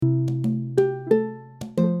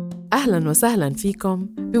أهلاً وسهلاً فيكم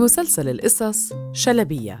بمسلسل القصص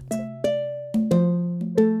شلبيات.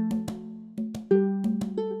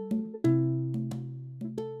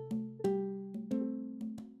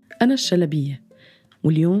 أنا الشلبية،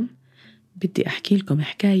 واليوم بدي أحكي لكم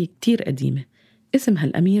حكاية كتير قديمة اسمها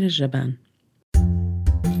الأمير الجبان.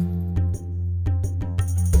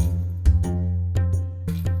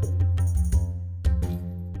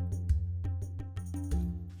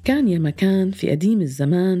 كان يا مكان في قديم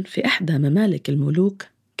الزمان في إحدى ممالك الملوك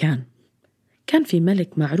كان في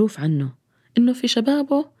ملك معروف عنه إنه في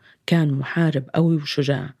شبابه كان محارب قوي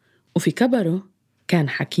وشجاع، وفي كبره كان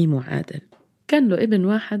حكيم وعادل. كان له ابن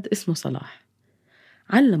واحد اسمه صلاح،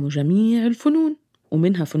 علمه جميع الفنون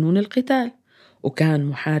ومنها فنون القتال، وكان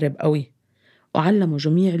محارب قوي، وعلمه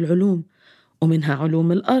جميع العلوم ومنها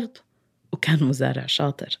علوم الأرض، وكان مزارع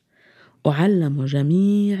شاطر، وعلمه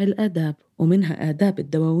جميع الآداب ومنها آداب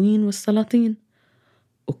الدواوين والسلاطين،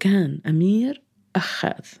 وكان أمير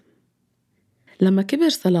أخاذ. لما كبر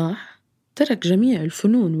صلاح ترك جميع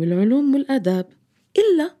الفنون والعلوم والآداب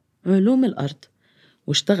إلا علوم الأرض،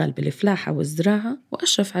 واشتغل بالفلاحة والزراعة،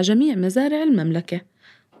 وأشرف على جميع مزارع المملكة،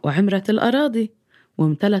 وعمرت الأراضي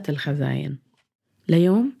وامتلت الخزاين.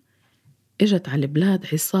 ليوم اجت على البلاد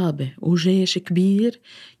عصابة وجيش كبير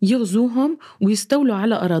يغزوهم ويستولوا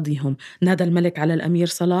على أراضيهم. نادى الملك على الأمير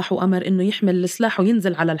صلاح وأمر إنه يحمل السلاح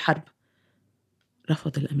وينزل على الحرب.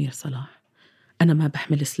 رفض الأمير صلاح: أنا ما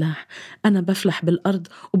بحمل سلاح، أنا بفلح بالأرض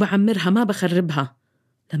وبعمرها ما بخربها.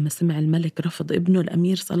 لما سمع الملك رفض ابنه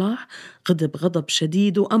الأمير صلاح غضب غضب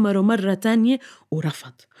شديد وأمره مرة تانية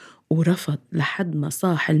ورفض لحد ما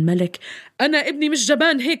صاح الملك: أنا ابني مش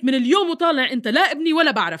جبان هيك، من اليوم وطالع أنت لا ابني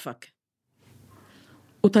ولا بعرفك.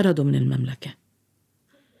 وطرده من المملكة.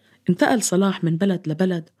 انتقل صلاح من بلد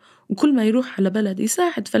لبلد، وكل ما يروح على بلد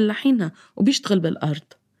يساعد فلاحينها وبيشتغل بالأرض.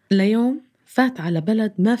 ليوم فات على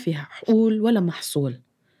بلد ما فيها حقول ولا محصول،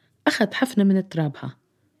 أخذ حفنة من ترابها،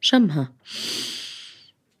 شمها،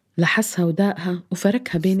 لحسها وداقها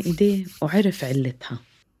وفركها بين إيديه وعرف علتها،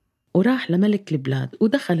 وراح لملك البلاد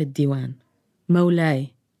ودخل الديوان: مولاي،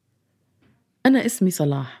 أنا اسمي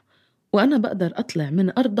صلاح، وأنا بقدر أطلع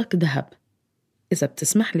من أرضك ذهب. إذا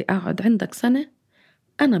بتسمح لي أقعد عندك سنة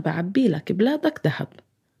أنا بعبي لك بلادك ذهب.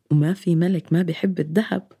 وما في ملك ما بيحب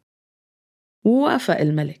الذهب. ووافق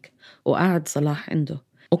الملك وقعد صلاح عنده،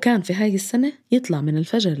 وكان في هاي السنة يطلع من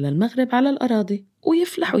الفجر للمغرب على الأراضي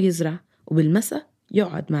ويفلح ويزرع، وبالمساء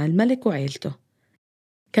يقعد مع الملك وعيلته.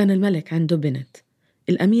 كان الملك عنده بنت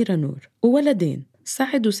الأميرة نور، وولدين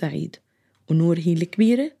سعد وسعيد، ونور هي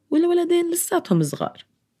الكبيرة والولدين لساتهم صغار.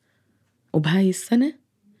 وبهاي السنة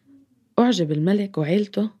أعجب الملك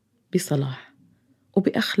وعيلته بصلاح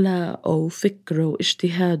وبأخلاقه وفكره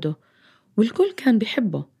واجتهاده، والكل كان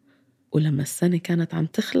بيحبه. ولما السنة كانت عم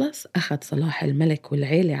تخلص أخذ صلاح الملك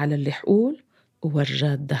والعيلة على الحقول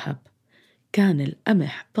وورجاه الذهب. كان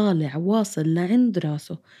القمح طالع واصل لعند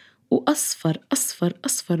راسه، وأصفر أصفر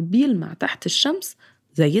أصفر بيلمع تحت الشمس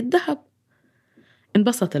زي الذهب.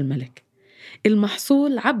 انبسط الملك،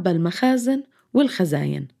 المحصول عبى المخازن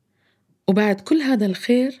والخزاين. وبعد كل هذا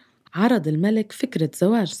الخير عرض الملك فكرة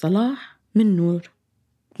زواج صلاح من نور.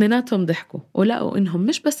 اثنيناتهم ضحكوا ولقوا إنهم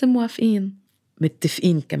مش بس موافقين،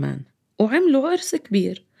 متفقين كمان، وعملوا عرس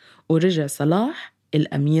كبير. ورجع صلاح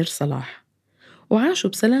الأمير صلاح، وعاشوا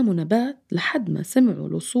بسلام ونبات لحد ما سمعوا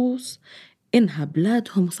لصوص إنها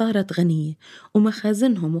بلادهم صارت غنية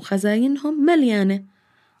ومخازنهم وخزاينهم مليانة.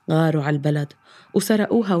 غاروا على البلد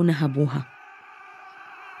وسرقوها ونهبوها.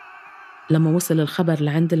 لما وصل الخبر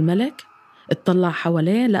لعند الملك اطلع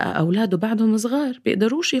حواليه، لقى أولاده بعدهم صغار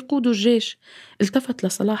بيقدروش يقودوا الجيش. التفت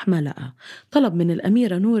لصلاح ما لقى، طلب من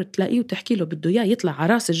الأميرة نور تلاقيه وتحكي له بده إياه يطلع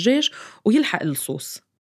على راس الجيش ويلحق اللصوص.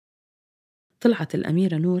 طلعت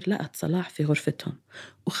الأميرة نور لقت صلاح في غرفتهم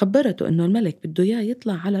وخبرته إنه الملك بده إياه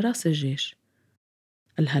يطلع على راس الجيش.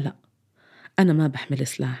 قالها: لا، أنا ما بحمل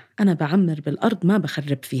سلاح، أنا بعمر بالأرض ما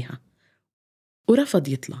بخرب فيها. ورفض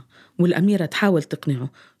يطلع. والأميرة تحاول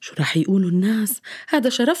تقنعه: شو راح يقولوا الناس؟ هذا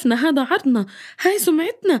شرفنا، هذا عرضنا، هاي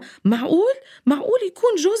سمعتنا، معقول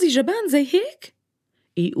يكون جوزي جبان زي هيك؟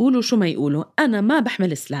 يقولوا شو ما يقولوا، أنا ما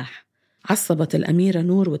بحمل سلاح. عصبت الأميرة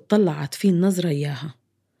نور واتطلعت فيه النظرة إياها،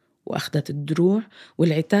 وأخذت الدروع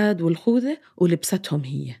والعتاد والخوذة ولبستهم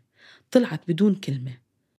هي. طلعت بدون كلمة،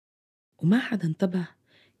 وما حدا انتبه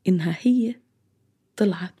إنها هي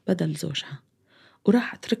طلعت بدل زوجها.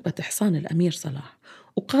 وراحت ركبت حصان الأمير صلاح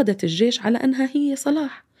وقادت الجيش على أنها هي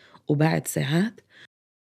صلاح. وبعد ساعات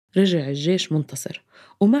رجع الجيش منتصر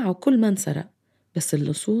ومعه كل ما انسرق، بس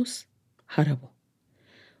اللصوص هربوا.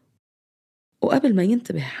 وقبل ما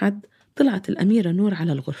ينتبه حد طلعت الأميرة نور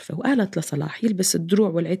على الغرفة وقالت لصلاح يلبس الدروع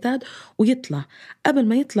والعتاد ويطلع. قبل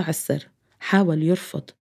ما يطلع السر حاول يرفض،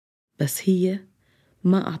 بس هي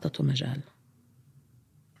ما أعطته مجال،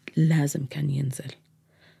 لازم كان ينزل.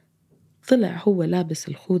 طلع هو لابس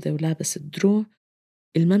الخوذة ولابس الدروع.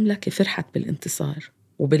 المملكة فرحت بالانتصار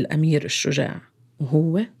وبالأمير الشجاع،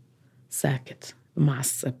 وهو ساكت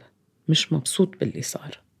معصب مش مبسوط باللي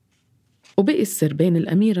صار. وبقي السر بين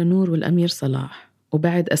الأميرة نور والأمير صلاح،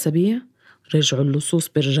 وبعد أسابيع رجعوا اللصوص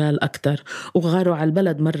برجال أكتر وغاروا على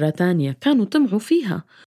البلد مرة تانية، كانوا طمعوا فيها.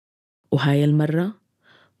 وهاي المرة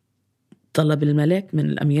طلب الملك من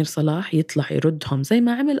الأمير صلاح يطلع يردهم زي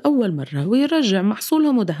ما عمل أول مرة ويرجع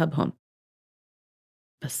محصولهم وذهبهم.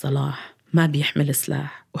 بس صلاح ما بيحمل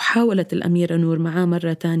سلاح، وحاولت الأميرة نور معاه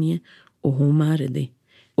مرة تانية وهو ما رضي،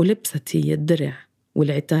 ولبست هي الدرع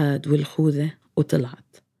والعتاد والخوذة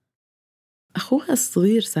وطلعت. أخوها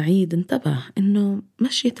الصغير سعيد انتبه إنه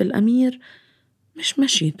مشية الأمير مش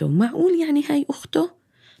مشيته، معقول يعني هاي أخته؟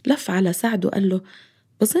 لف على سعد وقال له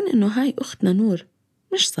بظن إنه هاي أختنا نور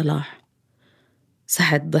مش صلاح.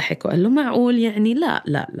 سعد ضحك وقال له معقول يعني؟ لا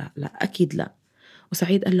لا لا لا أكيد لا.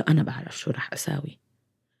 وسعيد قال له أنا بعرف شو رح أساوي.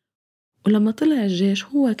 ولما طلع الجيش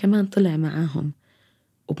هو كمان طلع معاهم،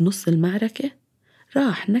 وبنص المعركة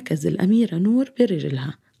راح نكز الأميرة نور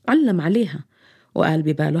برجلها، علم عليها وقال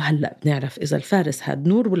بباله هلأ بنعرف إذا الفارس هاد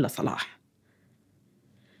نور ولا صلاح.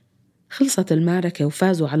 خلصت المعركة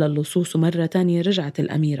وفازوا على اللصوص، ومرة تانية رجعت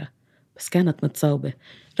الأميرة بس كانت متصاوبة.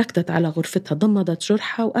 ركضت على غرفتها ضمدت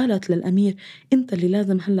جرحها وقالت للأمير أنت اللي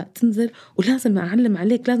لازم هلأ تنزل ولازم أعلم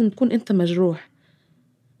عليك، لازم تكون أنت مجروح.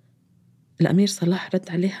 الأمير صلاح رد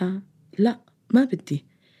عليها لا ما بدي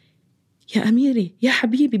يا أميري يا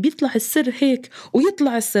حبيبي، بيطلع السر هيك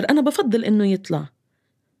ويطلع السر، أنا بفضل إنه يطلع.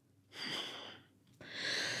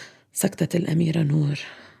 سكتت الأميرة نور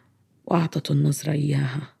وأعطته النظرة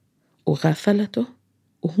إياها وغافلته،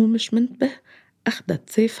 وهو مش منتبه أخذت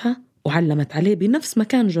سيفها وعلمت عليه بنفس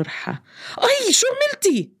مكان جرحها. أي شو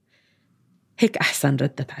عملتي؟ هيك أحسن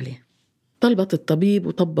ردت عليه. طلبت الطبيب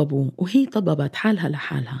وطببوه، وهي طببت حالها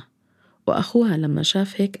لحالها. وأخوها لما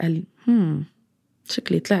شاف هيك قال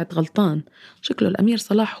شكلي طلعت غلطان، شكله الأمير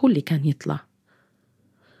صلاح هو اللي كان يطلع.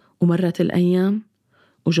 ومرت الأيام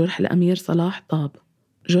وجرح الأمير صلاح طاب،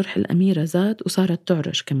 جرح الأميرة زاد وصارت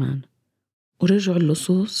تعرج كمان. ورجعوا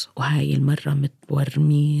اللصوص وهاي المرة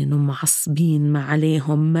متورمين ومعصبين، ما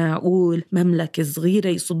عليهم معقول مملكة صغيرة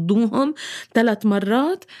يصدوهم 3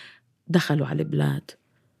 مرات. دخلوا على البلاد،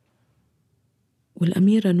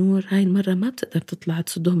 والأميرة نور هاي المرة ما بتقدر تطلع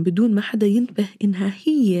تصدهم بدون ما حدا ينتبه إنها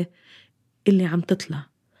هي اللي عم تطلع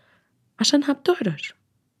عشانها بتعرج.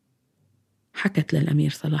 حكت للأمير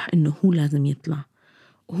صلاح إنه هو لازم يطلع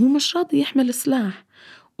وهو مش راضي يحمل سلاح،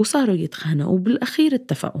 وصاروا يتخانقوا وبالأخير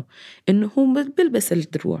اتفقوا إنه هو بلبس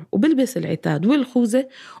الدروع وبلبس العتاد والخوذة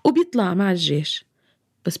وبيطلع مع الجيش،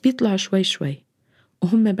 بس بيطلع شوي شوي،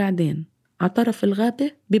 وهم بعدين على طرف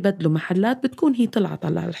الغابة ببدلوا محلات بتكون هي طلعت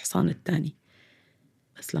على الحصان التاني.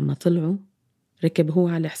 بس لما طلعوا ركب هو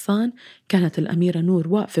على الحصان، كانت الأميرة نور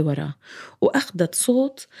واقفة وراه وأخذت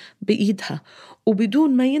صوت بإيدها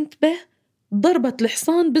وبدون ما ينتبه ضربت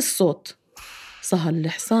الحصان بالصوت، صهل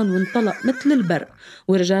الحصان وانطلق مثل البرق.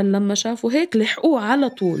 ورجال لما شافوا هيك لحقوه على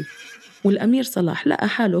طول، والأمير صلاح لقى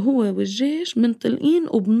حاله هو والجيش منطلقين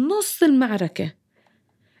وبنص المعركة.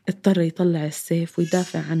 اضطر يطلع السيف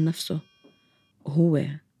ويدافع عن نفسه، وهو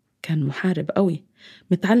كان محارب قوي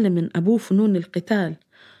متعلم من أبوه فنون القتال.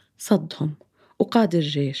 صدهم وقاد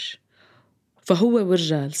الجيش، فهو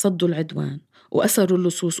والرجال صدوا العدوان وأسروا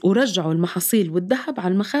اللصوص ورجعوا المحاصيل والذهب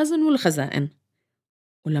على المخازن والخزائن.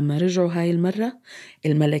 ولما رجعوا هاي المرة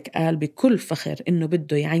الملك قال بكل فخر إنه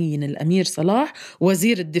بده يعين الأمير صلاح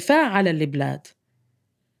وزير الدفاع على البلاد.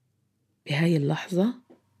 بهاي اللحظة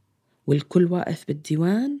والكل واقف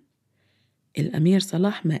بالديوان، الأمير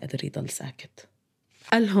صلاح ما قدر يضل ساكت.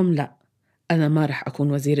 قالهم لا، أنا ما رح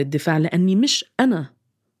أكون وزير الدفاع لأني مش أنا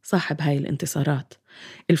صاحب هاي الانتصارات.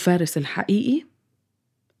 الفارس الحقيقي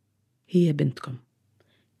هي بنتكم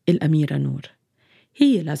الأميرة نور،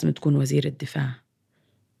 هي لازم تكون وزير الدفاع.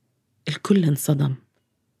 الكل انصدم،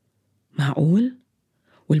 معقول؟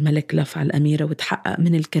 والملك لف على الأميرة وتحقق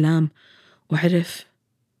من الكلام وعرف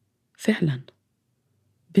فعلا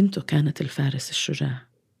بنته كانت الفارس الشجاع.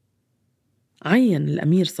 عين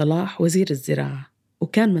الأمير صلاح وزير الزراعة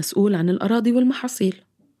وكان مسؤول عن الأراضي والمحاصيل،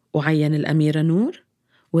 وعين الأميرة نور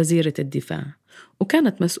وزيرة الدفاع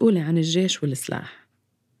وكانت مسؤولة عن الجيش والسلاح.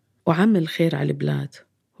 وعمل خير على البلاد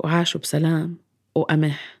وعاشوا بسلام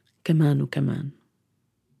وقمح كمان وكمان.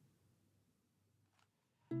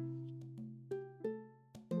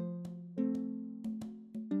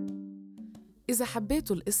 إذا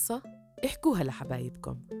حبيتوا القصة احكوها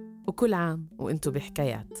لحبايبكم، وكل عام وانتو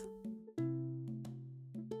بحكايات.